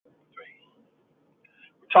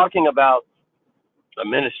talking about the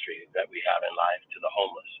ministry that we have in life to the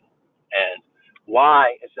homeless and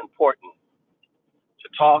why it's important to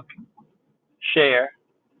talk, share,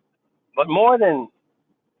 but more than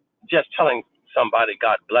just telling somebody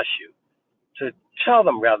God bless you, to tell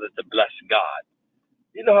them rather to bless God.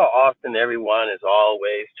 You know how often everyone is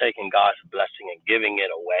always taking God's blessing and giving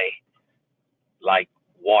it away like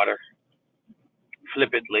water,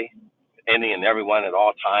 flippantly, any and everyone at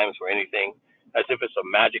all times for anything, as if it's a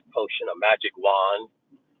magic potion, a magic wand,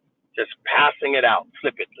 just passing it out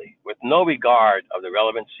flippantly with no regard of the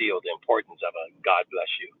relevancy or the importance of a God bless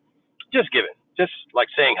you. Just giving, just like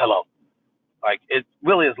saying hello. Like it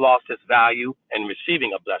really has lost its value in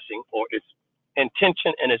receiving a blessing or its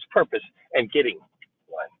intention and its purpose in getting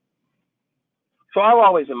one. So I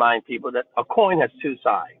always remind people that a coin has two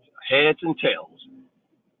sides, heads and tails.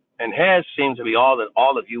 And heads seems to be all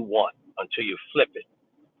of you want until you flip it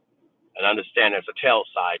and understand there's a tail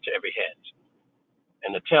side to every head.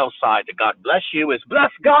 And the tail side to God bless you is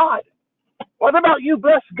bless God. What about you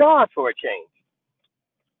bless God for a change?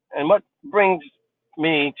 And what brings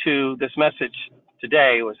me to this message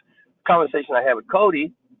today was a conversation I had with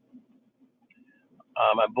Cody,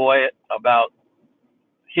 my boy, about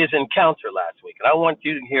his encounter last week. And I want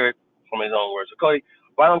you to hear it from his own words. So Cody,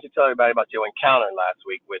 why don't you tell everybody about your encounter last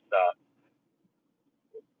week with the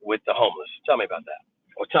homeless? Tell me about that,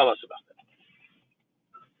 or tell us about that.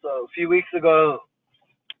 So a few weeks ago,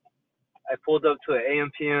 I pulled up to an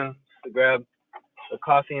AM/PM to grab a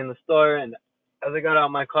coffee in the store, and as I got out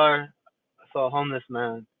of my car, I saw a homeless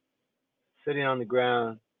man sitting on the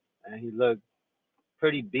ground, and he looked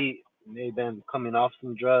pretty beat. Maybe been coming off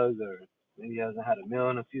some drugs, or maybe he hasn't had a meal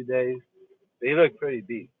in a few days, but he looked pretty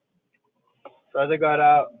beat. So as I got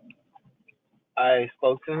out, I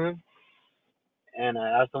spoke to him, and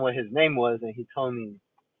I asked him what his name was, and he told me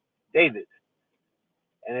David.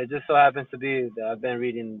 And it just so happens to be that I've been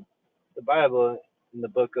reading the Bible in the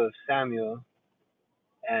book of Samuel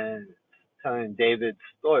and telling David's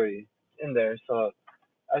story in there. So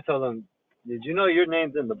I told him, "Did you know your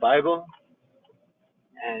name's in the Bible?"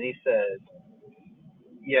 And he said,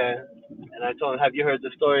 "Yeah." And I told him, "Have you heard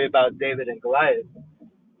the story about David and Goliath?"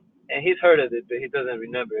 And he's heard of it, but he doesn't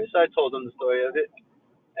remember it. So I told him the story of it.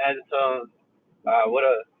 And I just told him, what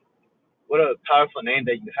a powerful name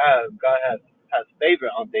that you have. God has favor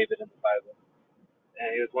on David in the Bible.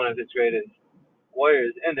 And he was one of his greatest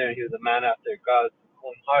warriors in there. He was a man after God's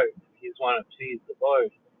own heart. He just wanted to please the Lord.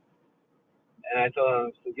 And I told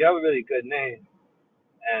him, "So you have a really good name.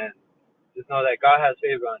 And just know that God has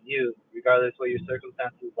favor on you, regardless what your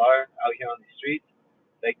circumstances are out here on the streets.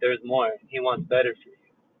 Like there's more. He wants better for you."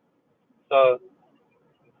 So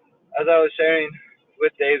as I was sharing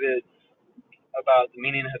with David about the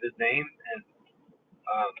meaning of his name and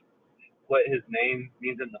um, what his name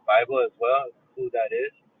means in the Bible as well, who that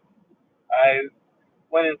is, I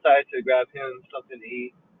went inside to grab him something to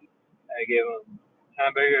eat. I gave him a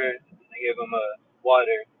hamburger. I gave him a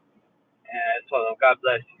water, and I told him, "God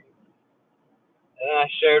bless you." And then I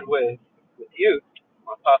shared with you,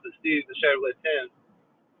 my Papa Steve, I shared with him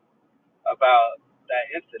about that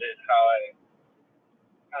incident, how I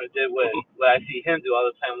kind of did what I see him do all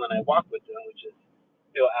the time when I walk with him, which is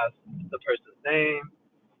he'll ask the person's name,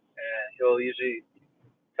 and he'll usually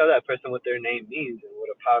tell that person what their name means and what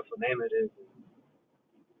a powerful name it is.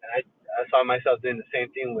 And I saw myself doing the same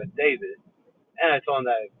thing with David. And I told him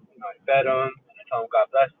that I fed him, and I told him God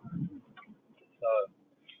bless him. So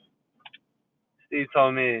Steve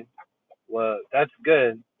told me, "Well, that's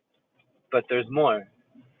good, but there's more.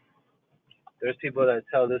 There's people that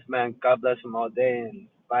tell this man God bless him all day and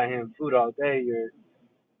buy him food all day.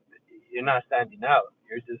 You're not standing out.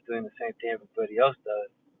 You're just doing the same thing everybody else does.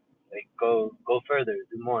 Like go further,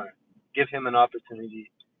 do more. Give him an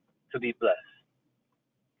opportunity to be blessed."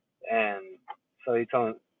 And so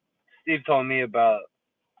Steve told me about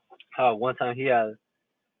how one time he had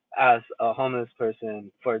asked a homeless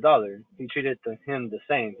person for $1. He treated him the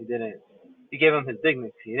same. He gave him his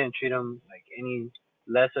dignity. He didn't treat him like any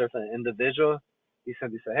lesser of an individual. He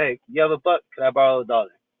simply said, "Hey, you have $1? Could I borrow $1?"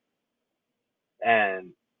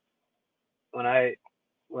 And when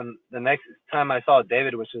the next time I saw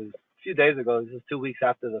David, which was a few days ago, this was 2 weeks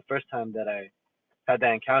after the first time that I had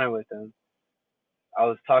that encounter with him, I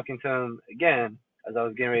was talking to him again as I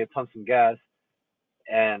was getting ready to pump some gas,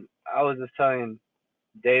 and I was just telling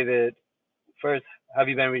David, first, "Have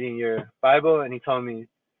you been reading your Bible?" And he told me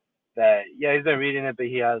that, yeah, he's been reading it, but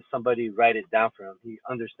he has somebody write it down for him. He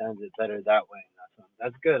understands it better that way. And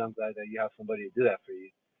that's good. I'm glad that you have somebody to do that for you.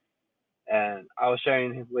 And I was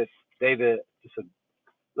sharing with David just a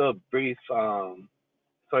little brief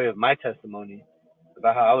story of my testimony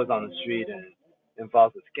about how I was on the street and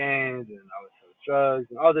involved with gangs and I was selling drugs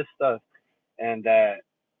and all this stuff, and that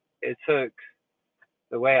it took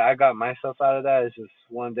the way I got myself out of that is just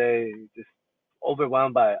one day just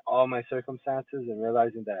overwhelmed by all my circumstances and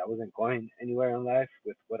realizing that I wasn't going anywhere in life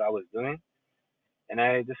with what I was doing. And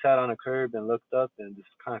I just sat on a curb and looked up and just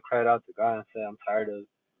kind of cried out to God and said, I'm tired of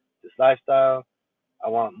this lifestyle. I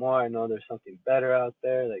want more. I know there's something better out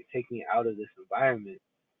there. Like, take me out of this environment.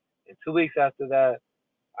 And 2 weeks after that,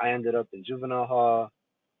 I ended up in juvenile hall.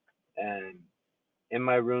 And in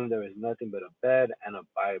my room, there was nothing but a bed and a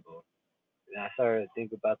Bible. And I started to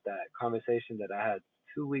think about that conversation that I had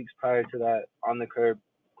 2 weeks prior to that on the curb,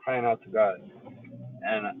 crying out to God.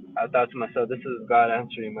 And I thought to myself, this is God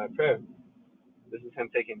answering my prayer. This is Him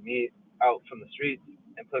taking me out from the streets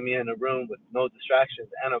and put me in a room with no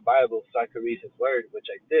distractions and a Bible so I could read His Word,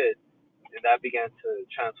 which I did. And that began to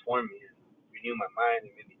transform me and renew my mind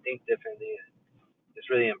and made me think differently and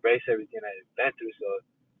just really embrace everything I've been through so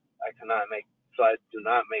I do not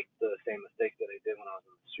make the same mistakes that I did when I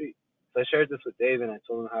was on the street. So I shared this with David and I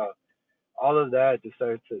told him how all of that just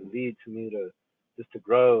started to lead to me to just to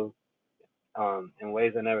grow in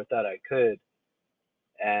ways I never thought I could.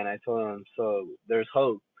 And I told him, so there's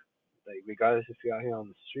hope. Like, regardless if you're out here on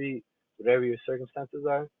the street, whatever your circumstances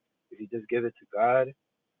are, if you just give it to God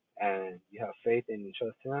and you have faith and you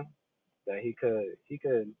trust Him, that He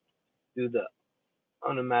could do the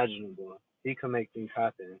unimaginable. He could make things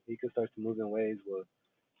happen. He could start to move in ways will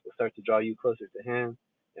start to draw you closer to Him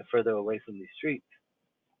and further away from these streets.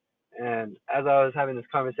 And as I was having this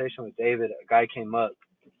conversation with David, a guy came up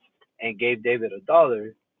and gave David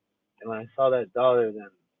 $1. And when I saw that dollar, then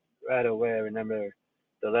right away I remember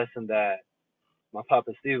the lesson that my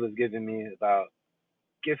Papa Steve was giving me about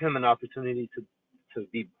give him an opportunity to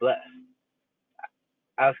be blessed.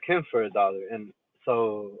 Ask him for $1. And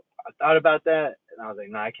so I thought about that and I was like,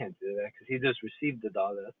 no, I can't do that because he just received $1.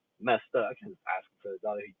 That's messed up. I can't ask him for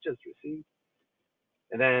 $1 he just received.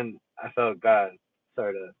 And then I felt God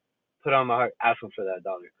started to put on my heart, ask him for that $1,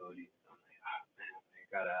 Cody. I'm like, oh man, I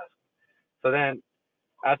gotta ask him. So then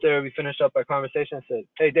after we finished up our conversation, I said,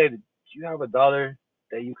 hey David, do you have $1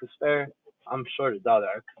 that you could spare? I'm short $1.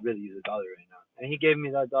 I could really use $1 right now. And he gave me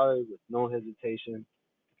that $1 with no hesitation.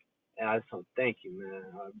 And I just told him, thank you, man.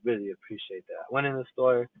 I really appreciate that. I went in the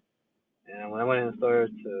store, and when I went in the store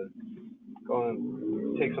to go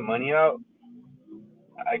and take some money out,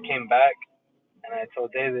 I came back and I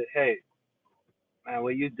told David, hey, man,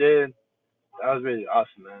 what you did, that was really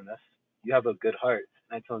awesome, man. You have a good heart.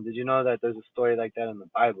 And I told him, did you know that there's a story like that in the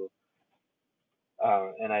Bible?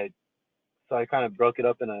 And I kind of broke it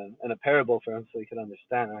up in a parable for him so he could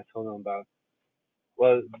understand. And I told him about,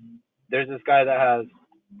 well, there's this guy that has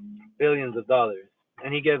billions of dollars,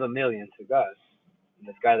 and he gave $1 million to God. And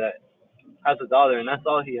this guy that has $1, and that's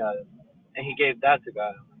all he has, and he gave that to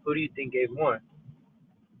God. Who do you think gave more?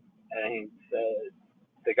 And he said,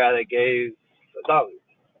 the guy that gave $1.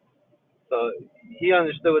 So he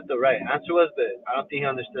understood what the right answer was, but I don't think he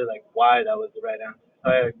understood like why that was the right answer. So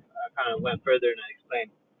I kind of went further and I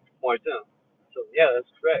explained more to him. So yeah, that's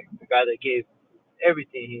correct. The guy that gave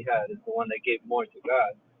everything he had is the one that gave more to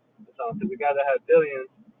God. So the guy that had billions,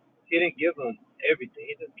 he didn't give him everything.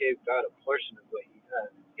 He just gave God a portion of what he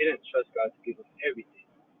had. He didn't trust God to give him everything.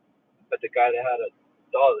 But the guy that had $1,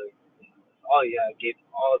 all he had, gave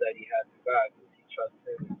all that he had to God because he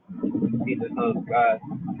trusted him. He just knows God.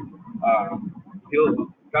 Um,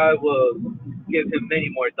 God will give him many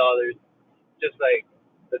more dollars, just like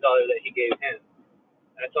the $1 that he gave him.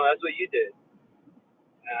 And so that's what you did.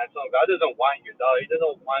 And so God doesn't want your $1. He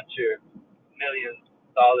doesn't want your millions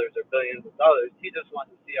of dollars or billions of dollars. He just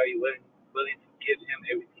wants to see are you willing to give him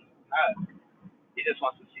everything you have. He just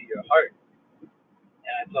wants to see your heart.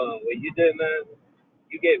 And I told him, what you did, man,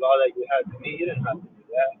 you gave all that you had to me. You didn't have to do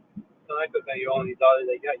that. So I could your only $1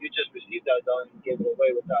 that you had. You just received that $1 and gave it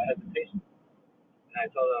away without hesitation. And I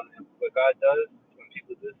told him, what God does when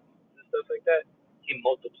people do stuff like that, He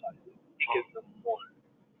multiplies it. He gives them more.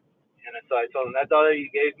 And so I told him, that $1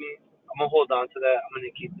 you gave me, I'm going to hold on to that. I'm going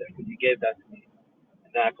to keep that because you gave that to me.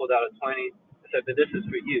 And then I pulled out a 20. I said, but this is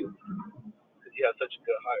for you because you have such a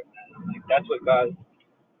good heart, man. I'm like, that's what God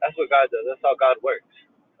does. That's how God works.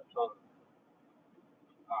 I told him,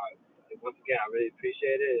 once again, I really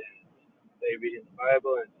appreciate it. And they reading the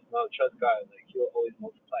Bible and just know, trust God. Like, He'll always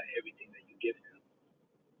multiply everything that you give Him.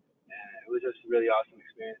 And it was just a really awesome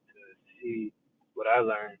experience to see what I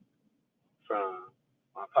learned from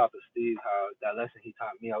my Papa Steve, how that lesson he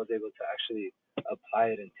taught me, I was able to actually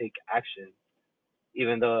apply it and take action.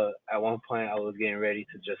 Even though at one point I was getting ready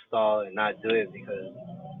to just stall and not do it because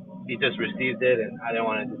he just received it and I didn't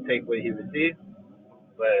want to take what he received.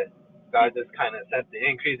 but God just kind of sent the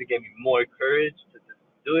increase. It gave me more courage to just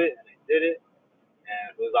do it, and I did it,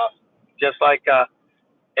 and it was awesome. Just like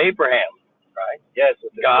Abraham, right? Yes,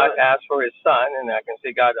 with his God son. asked for his son, and I can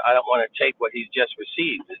say, God, I don't want to take what he's just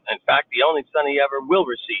received. In fact, the only son he ever will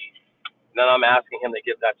receive. And then I'm asking him to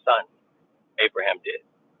give that son. Abraham did.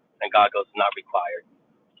 And God goes, not required.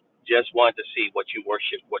 Just wanted to see what you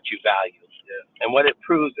worship, what you value. Yeah. And what it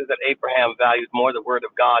proves is that Abraham valued more the word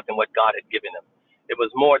of God than what God had given him. It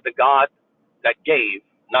was more the God that gave,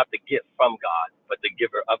 not the gift from God, but the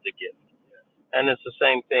giver of the gift. And it's the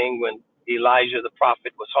same thing when Elijah the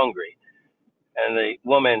prophet was hungry, and the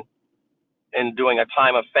woman, in doing a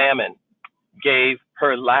time of famine, gave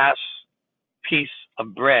her last piece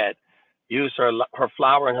of bread, used her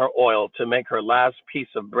flour and her oil to make her last piece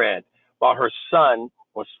of bread, while her son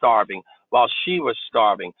was starving, while she was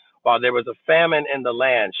starving, while there was a famine in the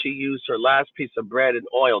land. She used her last piece of bread and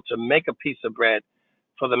oil to make a piece of bread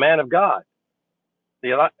for the man of God,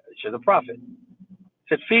 the prophet.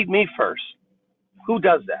 Said, feed me first. Who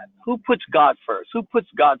does that? Who puts God first? Who puts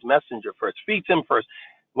God's messenger first? Feeds him first.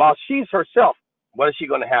 While she's herself, what is she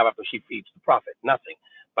going to have after she feeds the prophet? Nothing.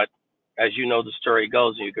 But as you know, the story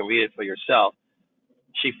goes, and you can read it for yourself,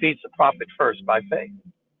 she feeds the prophet first by faith.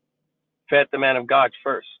 Fed the man of God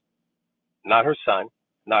first, not her son,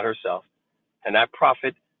 not herself. And that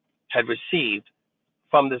prophet had received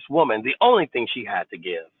from this woman the only thing she had to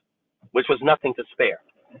give, which was nothing to spare.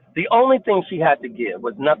 The only thing she had to give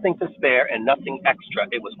was nothing to spare and nothing extra.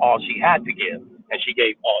 It was all she had to give, and she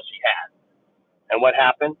gave all she had. And what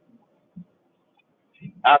happened?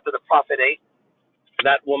 After the prophet ate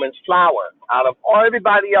that woman's flour out of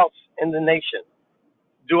everybody else in the nation,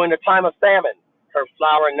 during the time of famine, her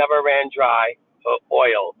flour never ran dry, her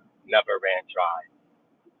oil never ran dry.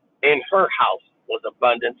 In her house was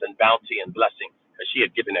abundance and bounty and blessing, because she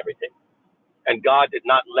had given everything. And God did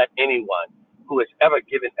not let anyone who has ever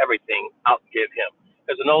given everything outgive him.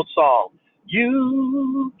 There's an old song,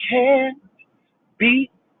 you can't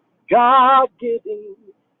beat God giving,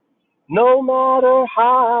 no matter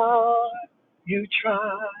how you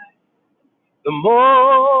try. The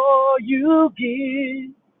more you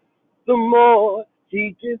give, the more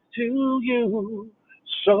he gives to you.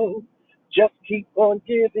 So just keep on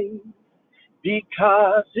giving,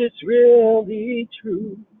 because it's really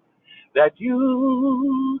true that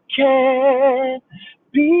you can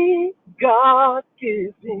be God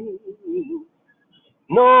giving,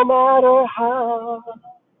 no matter how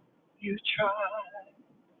you try.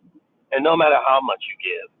 And no matter how much you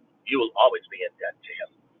give, you will always be in debt to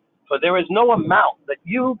him. For there is no amount that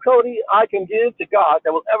you, Cody, I can give to God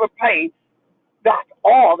that will ever pay back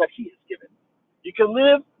all that he has given. You can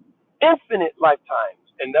live infinite lifetimes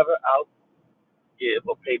and never outgive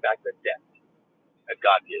or pay back the debt that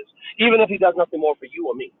God gives. Even if he does nothing more for you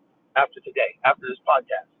or me after today, after this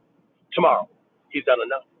podcast, tomorrow, he's done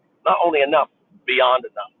enough. Not only enough, beyond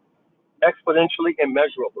enough. Exponentially,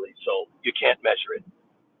 immeasurably, so you can't measure it.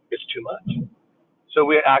 It's too much. So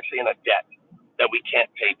we're actually in a debt that we can't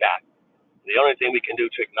pay back. The only thing we can do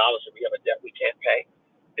to acknowledge that we have a debt we can't pay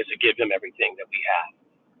is to give him everything that we have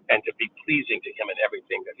and to be pleasing to him in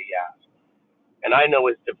everything that he has. And I know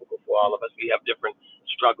it's difficult for all of us. We have different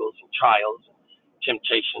struggles and trials and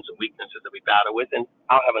temptations and weaknesses that we battle with, and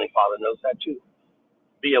our Heavenly Father knows that too.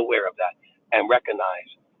 Be aware of that and recognize,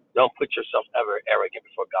 don't put yourself ever arrogant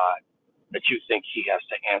before God that you think he has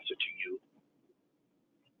to answer to you,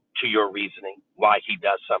 to your reasoning, why he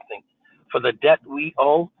does something. For the debt we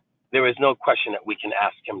owe, there is no question that we can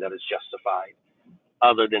ask him that is justified,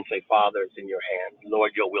 other than say, Father, it's in your hand.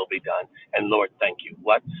 Lord, your will be done. And Lord, thank you.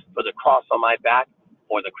 What? For the cross on my back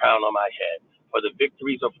or the crown on my head, for the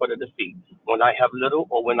victories or for the defeat, when I have little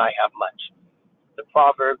or when I have much. The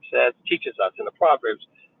proverb says, teaches us in the Proverbs,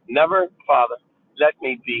 never, Father, let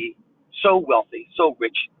me be so wealthy, so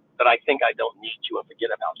rich, that I think I don't need you and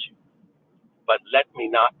forget about you. But let me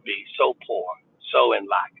not be so poor, so in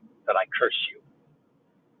lack, that I curse you.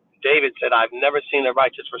 David said, I've never seen the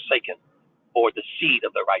righteous forsaken, or the seed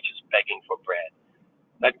of the righteous begging for bread.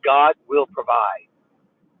 That God will provide,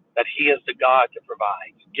 that he is the God to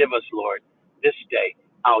provide. Give us, Lord, this day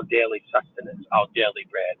our daily sustenance, our daily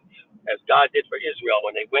bread. As God did for Israel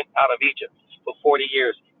when they went out of Egypt for 40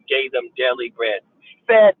 years, gave them daily bread,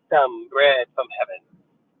 fed them bread from heaven,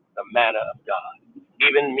 the manna of God,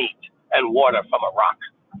 even meat and water from a rock.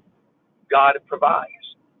 God provides.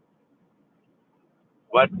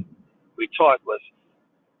 What we taught was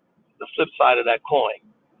the flip side of that coin,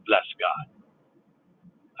 bless God.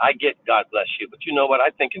 I get God bless you, but you know what? I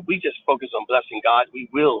think if we just focus on blessing God, we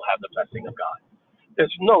will have the blessing of God.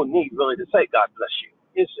 There's no need really to say God bless you,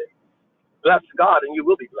 is there? Bless God and you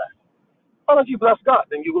will be blessed. Why don't you bless God?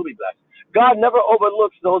 Then you will be blessed. God never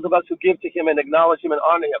overlooks those of us who give to him and acknowledge him and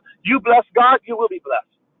honor him. You bless God, you will be blessed.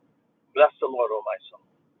 Bless the Lord, O my soul,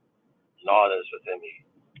 and all that is within me.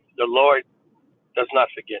 The Lord does not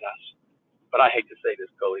forget us. But I hate to say this,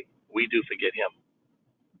 Cody. We do forget him.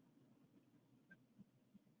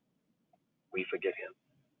 We forget him.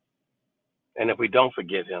 And if we don't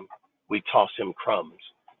forget him, we toss him crumbs.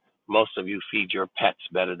 Most of you feed your pets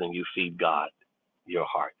better than you feed God, your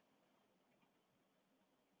heart.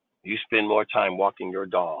 You spend more time walking your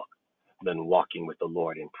dog than walking with the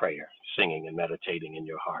Lord in prayer, singing and meditating in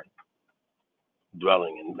your heart,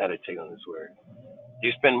 dwelling and meditating on his word.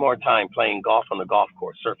 You spend more time playing golf on the golf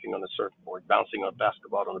course, surfing on the surfboard, bouncing on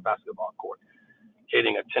basketball on the basketball court,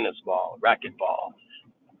 hitting a tennis ball, racquetball,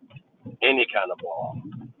 any kind of ball,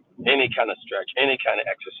 any kind of stretch, any kind of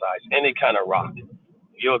exercise, any kind of rock.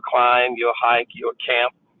 You'll climb, you'll hike, you'll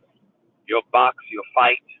camp, you'll box, you'll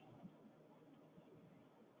fight,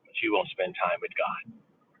 but you won't spend time with God.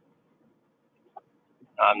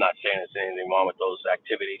 I'm not saying there's anything wrong with those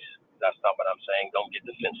activities. That's not what I'm saying. Don't get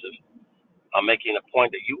defensive. I'm making a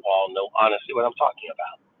point that you all know honestly what I'm talking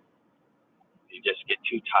about. You just get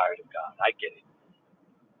too tired of God. I get it.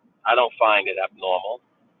 I don't find it abnormal.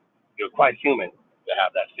 You're quite human to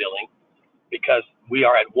have that feeling because we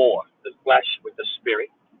are at war, the flesh with the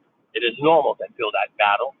spirit. It is normal to feel that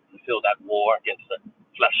battle, to feel that war against the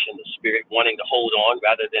flesh and the spirit, wanting to hold on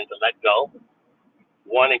rather than to let go,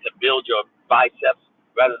 wanting to build your biceps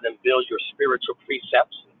rather than build your spiritual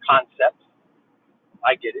precepts and concepts.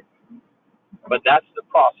 I get it. But that's the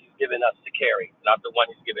cross he's given us to carry, not the one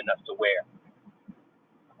he's given us to wear.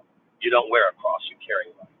 You don't wear a cross, you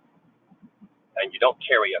carry one. And you don't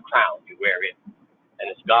carry a crown, you wear it. And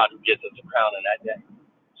it's God who gives us a crown in that day.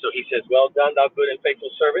 So he says, well done, thou good and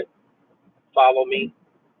faithful servant. Follow me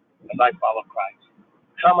as I follow Christ.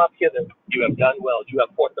 Come up hither. You have done well. You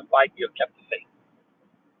have fought the fight. You have kept the faith.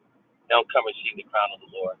 Now come receive the crown of the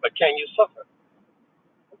Lord. But can you suffer?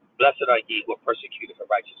 Blessed are ye who are persecuted for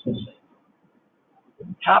righteousness' sake.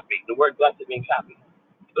 Happy. The word blessed means happy.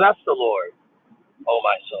 Bless the Lord, O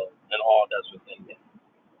my soul, and all that's within me.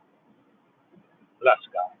 Bless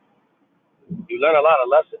God. You learn a lot of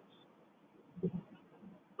lessons.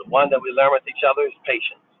 The one that we learn with each other is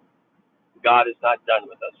patience. God is not done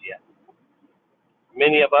with us yet.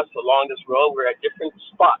 Many of us along this road, we're at different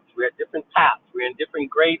spots. We're at different paths. We're in different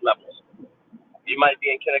grade levels. You might be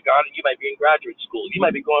in kindergarten. You might be in graduate school. You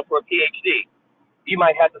might be going for a PhD. You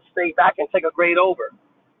might have to stay back and take a grade over.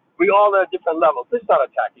 We all are at different levels. Let's not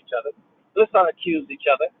attack each other. Let's not accuse each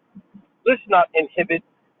other. Let's not inhibit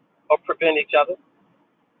or prevent each other.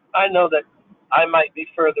 I know that I might be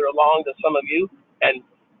further along than some of you and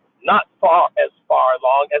not as far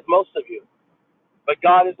along as most of you. But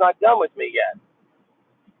God is not done with me yet.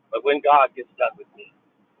 But when God gets done with me,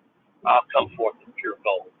 I'll come forth in pure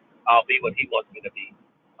gold. I'll be what he wants me to be.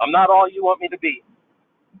 I'm not all you want me to be.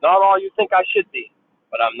 Not all you think I should be.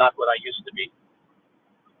 But I'm not what I used to be.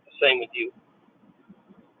 The same with you.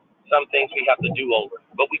 Some things we have to do over.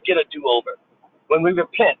 But we get a do-over. When we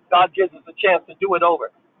repent, God gives us a chance to do it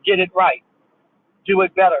over. Get it right. Do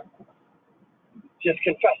it better. Just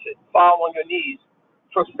confess it. Fall on your knees.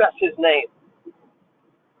 Profess his name.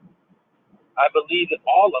 I believe that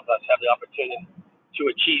all of us have the opportunity to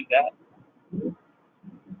achieve that.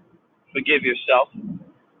 Forgive yourself.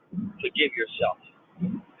 Forgive yourself.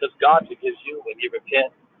 Because God forgives you when you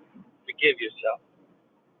repent. Forgive yourself.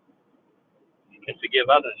 You can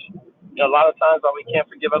forgive others. You know, a lot of times why we can't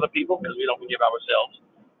forgive other people because we don't forgive ourselves.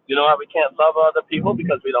 You know why we can't love other people?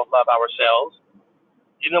 Because we don't love ourselves.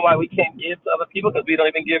 You know why we can't give to other people? Because we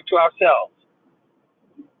don't even give to ourselves.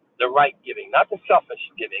 The right giving, not the selfish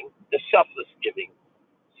giving, the selfless giving.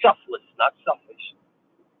 Selfless, not selfish.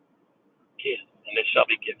 Give, and it shall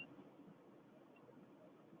be given.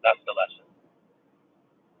 That's the lesson.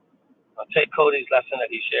 I'll take Cody's lesson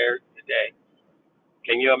that he shared today.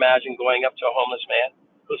 Can you imagine going up to a homeless man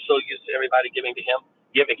who's so used to everybody giving to him,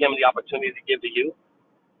 giving him the opportunity to give to you?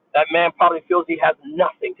 That man probably feels he has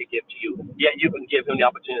nothing to give to you, yet you can give him the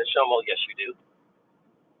opportunity to show him, oh, yes, you do.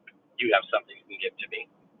 You have something you can give to me.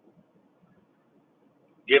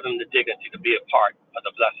 Give him the dignity to be a part of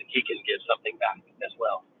the blessing. He can give something back as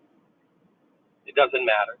well. It doesn't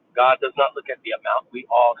matter. God does not look at the amount. We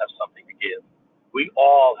all have something to give. We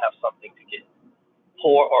all have something to give.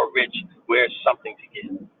 Poor or rich, there's something to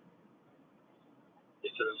give.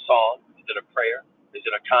 Is it a song? Is it a prayer? Is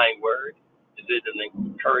it a kind word? Is it an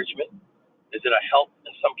encouragement? Is it a help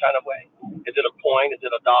in some kind of way? Is it a coin? Is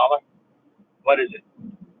it $1? What is it?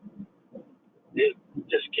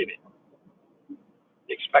 Just give it.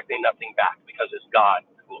 Expecting nothing back because it's God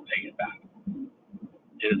who will pay it back.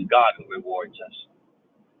 It is God who rewards us.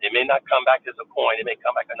 It may not come back as a coin. It may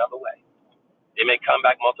come back another way. It may come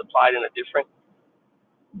back multiplied in a different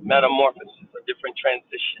metamorphosis, a different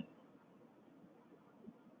transition.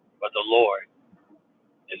 But the Lord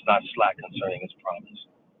is not slack concerning his promise.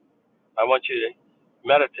 I want you to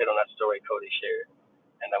meditate on that story Cody shared,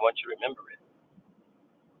 and I want you to remember it,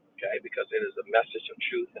 okay? Because it is a message of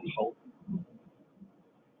truth and hope.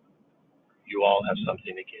 You all have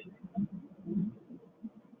something to give.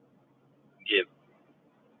 Give.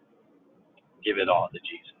 Give it all to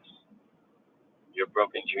Jesus. Your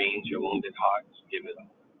broken dreams, your wounded hearts, give it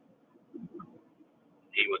all.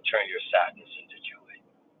 He will turn your sadness into